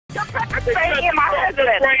in my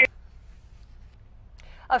residence.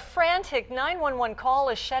 A frantic 911 call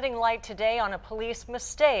is shedding light today on a police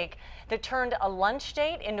mistake that turned a lunch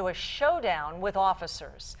date into a showdown with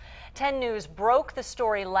officers. 10 News broke the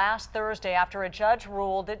story last Thursday after a judge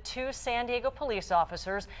ruled that two San Diego police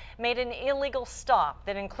officers made an illegal stop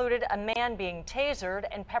that included a man being tasered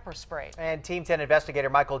and pepper sprayed. And Team 10 investigator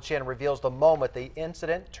Michael Chin reveals the moment the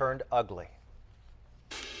incident turned ugly.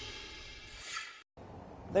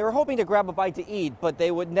 They were hoping to grab a bite to eat, but they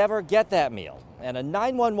would never get that meal. And a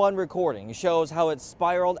 911 recording shows how it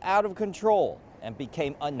spiraled out of control and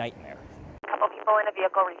became a nightmare. A couple people in a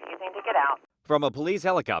vehicle refusing to get out. From a police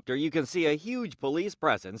helicopter, you can see a huge police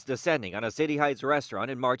presence descending on a City Heights restaurant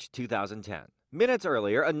in March 2010. Minutes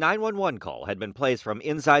earlier, a 911 call had been placed from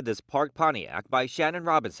inside this parked Pontiac by Shannon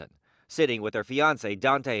Robinson, sitting with her fiancé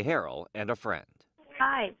Dante Harrell and a friend.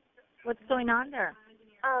 Hi, what's going on there?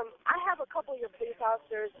 I have a couple of your police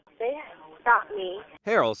officers. They stopped me.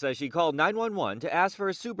 Harrell says she called 911 to ask for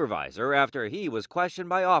a supervisor after he was questioned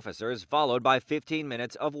by officers, followed by 15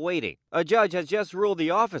 minutes of waiting. A judge has just ruled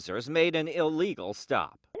the officers made an illegal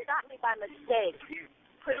stop. They stopped me by mistake,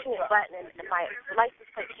 pushing a button, and my license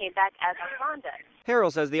plate came back as a Honda.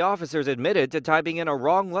 Harrell says the officers admitted to typing in a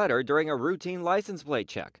wrong letter during a routine license plate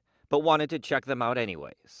check, but wanted to check them out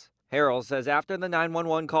anyways. Harrell says after the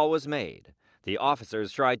 911 call was made, the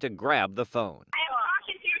officers tried to grab the phone.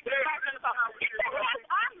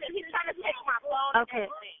 Okay.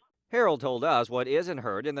 Harrell told us what isn't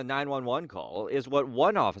heard in the 911 call is what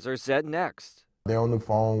one officer said next. They're on the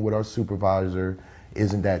phone with our supervisor.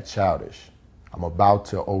 Isn't that childish? I'm about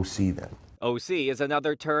to OC them. OC is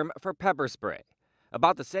another term for pepper spray.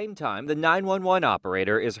 About the same time, the 911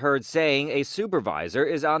 operator is heard saying a supervisor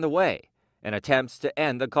is on the way and attempts to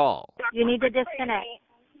end the call. You need to disconnect.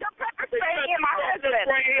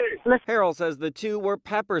 Harrell says the two were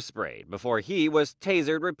pepper sprayed before he was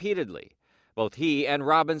tasered repeatedly. Both he and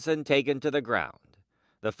Robinson taken to the ground.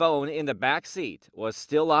 The phone in the back seat was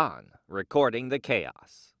still on, recording the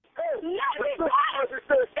chaos.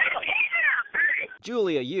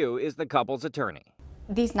 Julia Yu is the couple's attorney.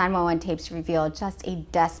 These 911 tapes reveal just a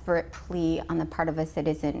desperate plea on the part of a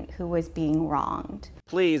citizen who was being wronged.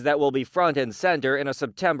 Pleas that will be front and center in a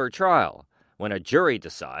September trial, when a jury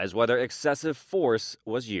decides whether excessive force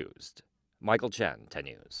was used. Michael Chen, 10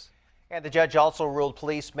 News. And the judge also ruled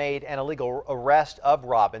police made an illegal arrest of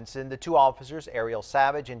Robinson. The two officers, Ariel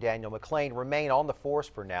Savage and Daniel McLean, remain on the force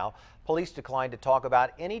for now. Police declined to talk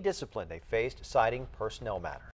about any discipline they faced, citing personnel matters.